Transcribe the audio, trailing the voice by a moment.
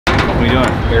What are you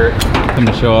doing? Eric. Come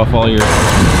to show off all your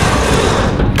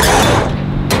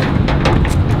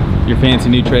fancy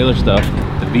new trailer stuff.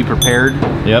 The Be Prepared.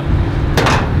 Yep. You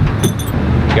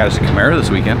got us a Camaro this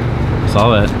weekend.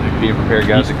 Saw that. Be Prepared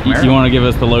got us a Camaro. You want to give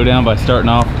us the lowdown by starting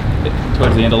off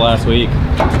towards the end of last week?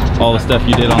 All the stuff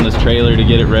you did on this trailer to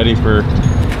get it ready for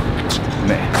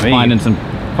finding some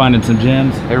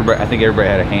gems. I think everybody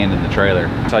had a hand in the trailer.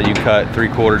 I saw you cut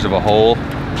 3/4 of a hole.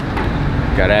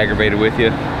 Got aggravated with you,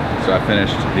 so I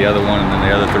finished the other one and then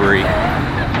the other 3.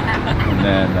 And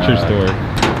then true story.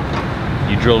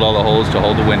 You drilled all the holes to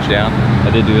hold the winch down. I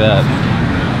did do that.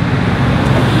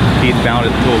 Keith found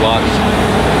it in the toolbox.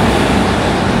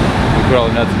 We put all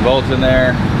the nuts and bolts in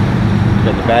there.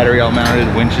 Got the battery all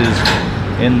mounted, winches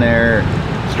in there,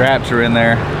 straps are in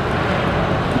there.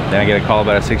 Then I get a call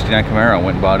about a '69 Camaro. I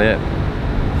went and bought it.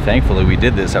 Thankfully we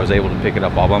did this. I was able to pick it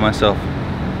up all by myself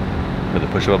with the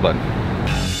push of a button.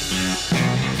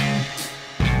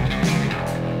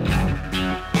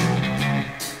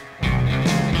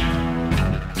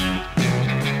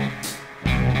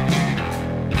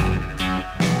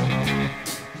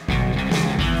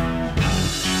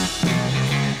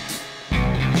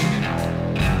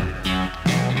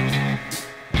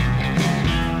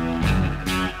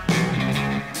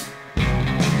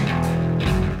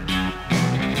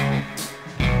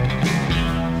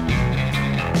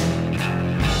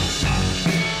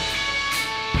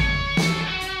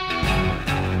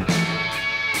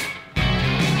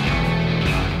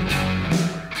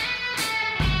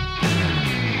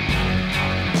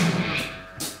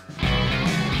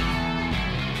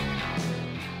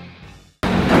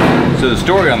 So the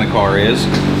story on the car is,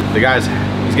 the guy's,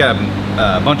 he's got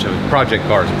a bunch of project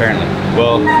cars apparently.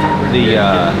 Well,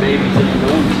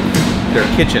 their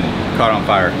kitchen caught on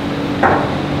fire.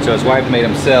 So his wife made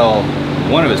him sell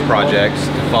one of his projects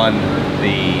to fund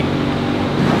the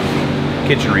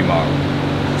kitchen remodel.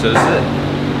 So this is it.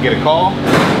 Get a call,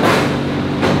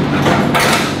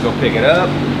 go pick it up,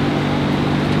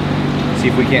 see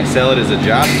if we can't sell it as a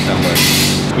job to somebody.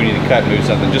 We need to cut and move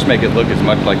something, just make it look as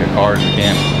much like a car as we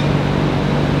can.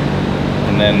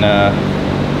 And then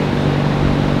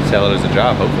sell it as a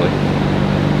job, hopefully,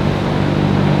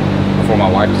 before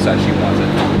my wife decides she wants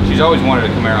it. She's always wanted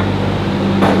a Camaro.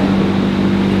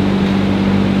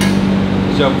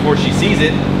 So before she sees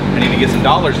it, I need to get some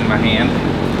dollars in my hand,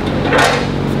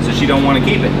 so she don't want to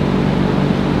keep it.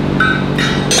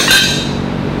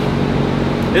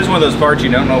 This is one of those parts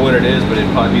you don't know what it is, but it'd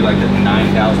probably be like the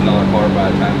 $9,000 car by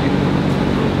the time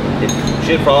you...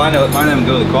 Shit, for all I know, it might not even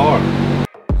go to the car.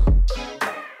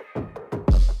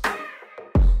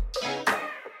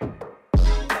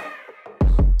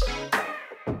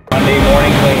 Monday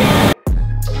morning clean.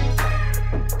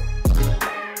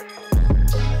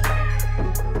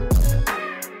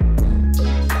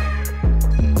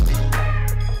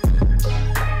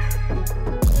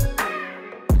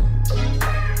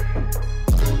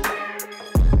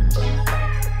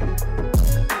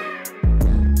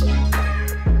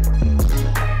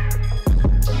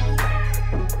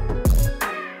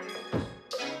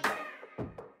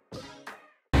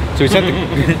 So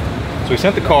we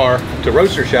sent the car to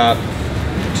Roadster Shop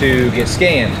to get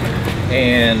scanned,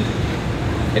 and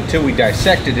until we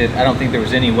dissected it, I don't think there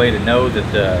was any way to know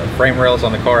that the frame rails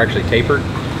on the car actually tapered.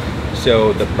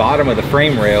 So the bottom of the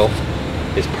frame rail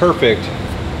is perfect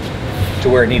to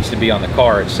where it needs to be on the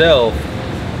car itself,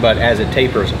 but as it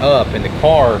tapers up in the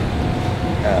car,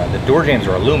 the door jambs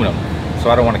are aluminum,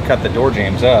 so I don't want to cut the door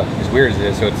jambs up, as weird as it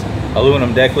is. So it's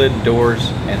aluminum deck lid,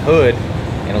 doors, and hood,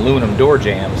 and aluminum door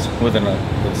jambs with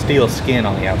a steel skin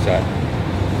on the outside.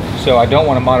 So I don't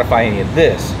want to modify any of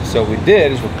this. So what we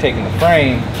did is we're taking the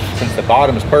frame, since the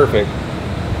bottom is perfect,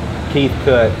 Keith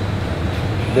cut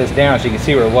this down so you can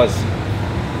see where it was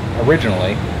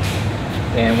originally.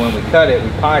 And when we cut it, we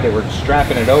pied it, we're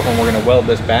strapping it over, and we're going to weld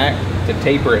this back to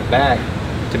taper it back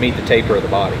to meet the taper of the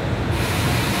body.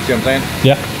 See what I'm saying?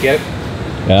 Yeah. Get it?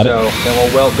 Got it. So then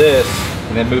we'll weld this,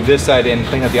 and then move this side in,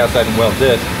 clean up the outside, and weld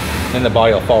this. Then the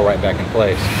body will fall right back in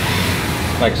place.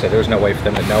 Like I said, there's no way for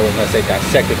them to know unless they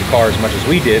dissected the car as much as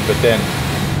we did, but then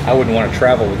I wouldn't want to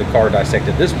travel with the car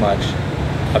dissected this much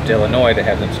up to Illinois to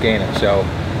have them scan it. So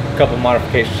a couple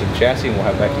modifications to the chassis and we'll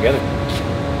have it back together.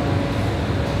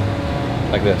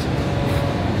 Like this.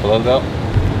 Below the belt.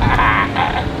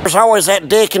 There's always that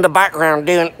dick in the background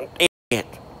doing it.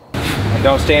 And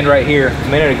don't stand right here. A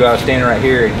minute ago I was standing right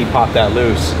here and he popped that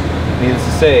loose. Needless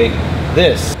to say,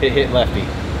 this, it hit lefty.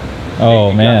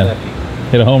 Oh man,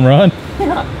 hit a home run?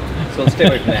 Yeah. So let's stay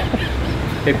away from that.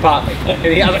 It popped me.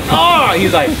 And I was like, oh!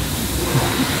 He's like,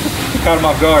 caught him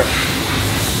off guard.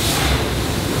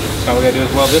 So all we gotta do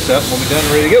is weld this up when we're done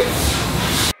and ready to go.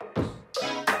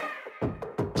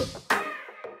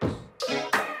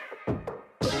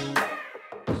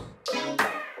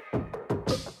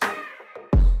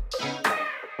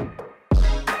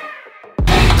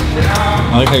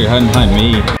 like how you're hiding behind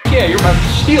me. Yeah, you're my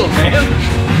shield, man.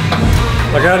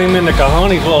 I got him in the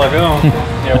cojones while I go.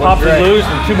 Yeah, popped it loose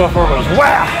and 2x4 goes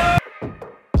wow.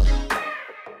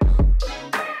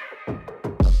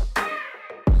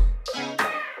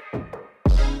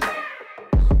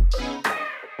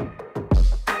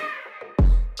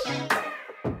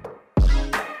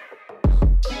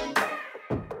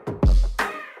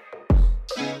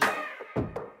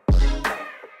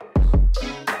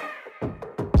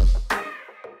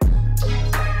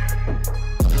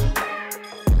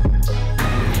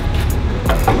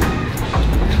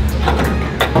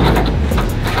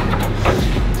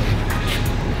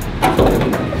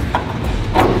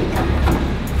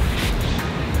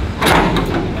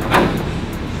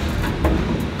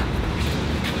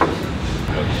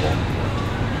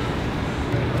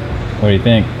 What do you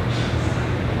think?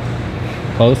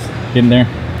 Close? Getting there?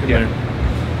 Yeah.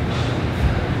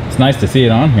 It's nice to see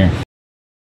it on here.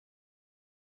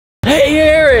 Hey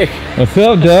Eric! What's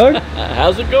up, Doug?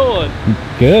 How's it going?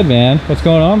 Good, man. What's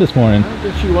going on this morning? I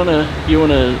guess you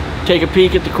wanna take a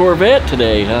peek at the Corvette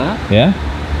today, huh? Yeah?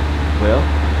 Well,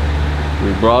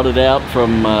 we brought it out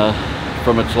from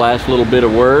its last little bit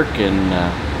of work and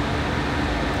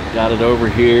got it over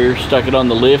here, stuck it on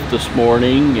the lift this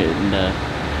morning, and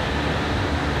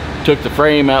took the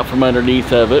frame out from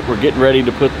underneath of it. We're getting ready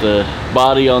to put the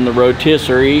body on the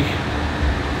rotisserie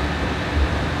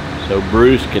so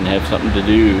Bruce can have something to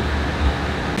do.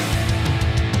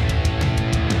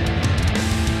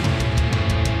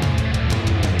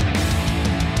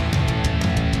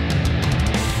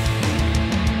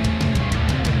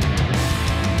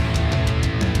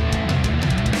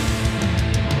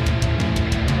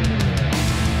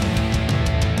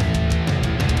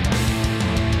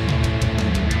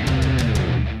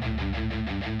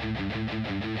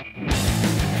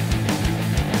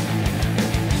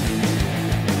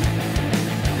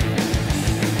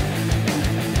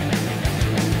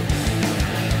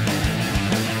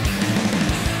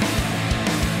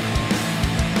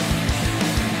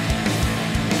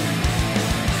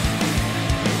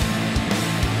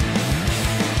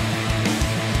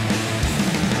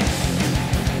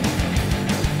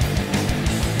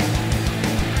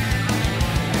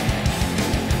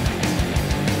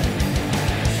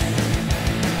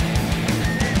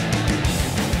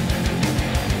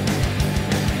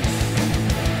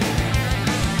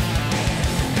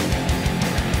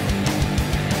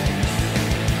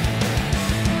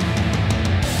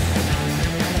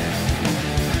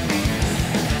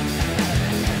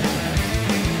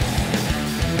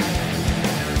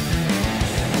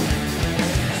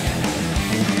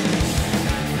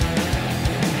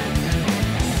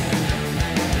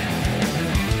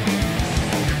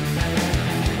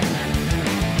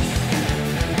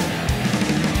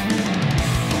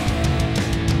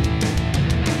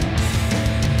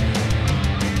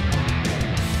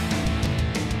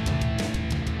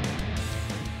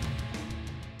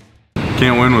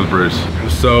 Can't win with Bruce.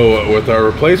 So with our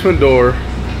replacement door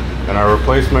and our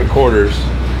replacement quarters,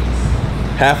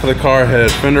 half of the car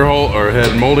had fender hole or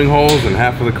had molding holes and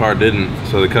half of the car didn't.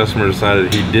 So the customer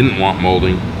decided he didn't want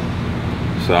molding.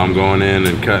 So I'm going in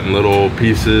and cutting little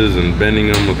pieces and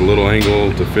bending them with a little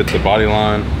angle to fit the body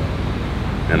line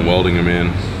and welding them in.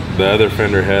 The other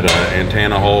fender had an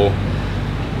antenna hole.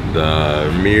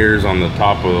 The mirrors on the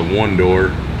top of the one door,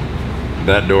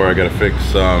 that door I gotta fix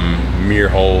some mirror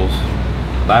holes.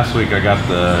 Last week I got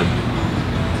the,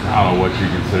 I don't know what you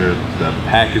consider, the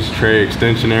package tray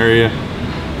extension area,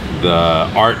 the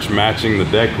arch matching the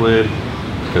deck lid,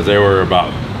 because they were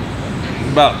about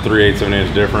 3/8 of an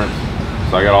inch difference.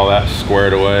 So I got all that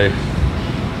squared away.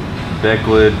 Deck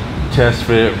lid, test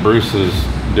fit. Bruce is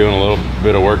doing a little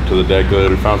bit of work to the deck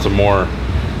lid. We found some more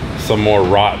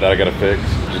rot that I gotta fix.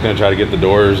 Just gonna try to get the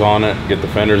doors on it, get the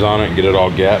fenders on it, and get it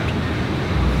all gapped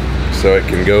so it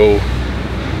can go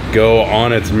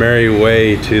on its merry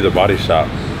way to the body shop.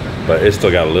 But it's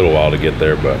still got a little while to get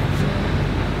there, but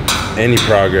any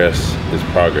progress is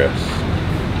progress.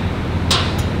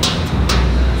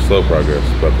 Slow progress,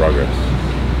 but progress.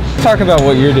 Talk about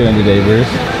what you're doing today, Bruce,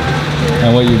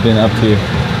 and what you've been up to.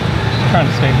 Trying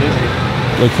to stay busy.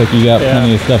 Looks like you got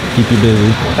plenty of stuff to keep you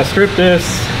busy. I stripped this,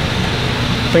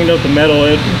 cleaned up the metal.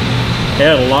 It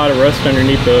had a lot of rust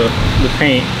underneath the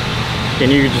paint,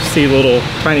 and you could just see little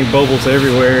tiny bubbles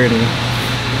everywhere.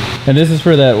 And this is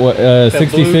for that what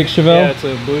 66 blue, Chevelle? Yeah, it's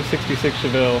a blue 66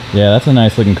 Chevelle. Yeah, that's a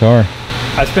nice looking car.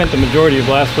 I spent the majority of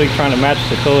last week trying to match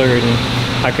the color,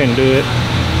 and I couldn't do it.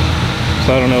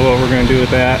 So I don't know what we're going to do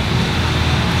with that.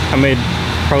 I made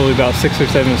probably about 6 or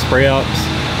 7 spray outs,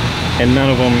 and none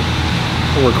of them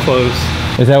were close.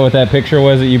 Is that what that picture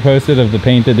was that you posted of the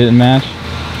paint that didn't match?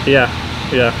 Yeah,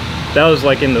 yeah. That was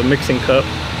like in the mixing cup.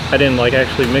 I didn't like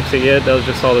actually mix it yet. That was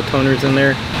just all the toners in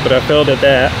there. But I failed at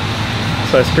that.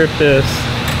 So I stripped this,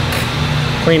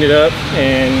 cleaned it up,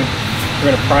 and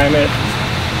we're gonna prime it.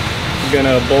 We're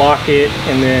gonna block it,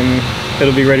 and then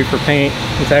it'll be ready for paint.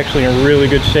 It's actually in really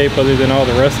good shape other than all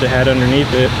the rust it had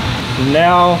underneath it.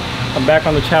 Now I'm back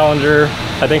on the Challenger.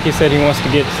 I think he said he wants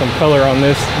to get some color on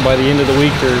this by the end of the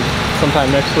week or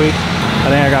sometime next week. I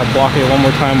think I got to block it one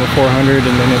more time with 400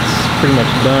 and then it's pretty much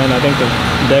done. I think the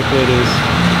deck lid is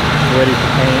ready for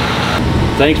paint.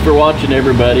 Thanks for watching,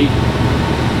 everybody.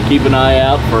 Keep an eye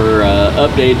out for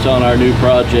updates on our new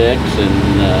projects,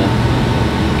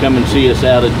 and come and see us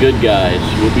out at Good Guys.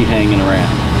 We'll be hanging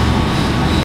around.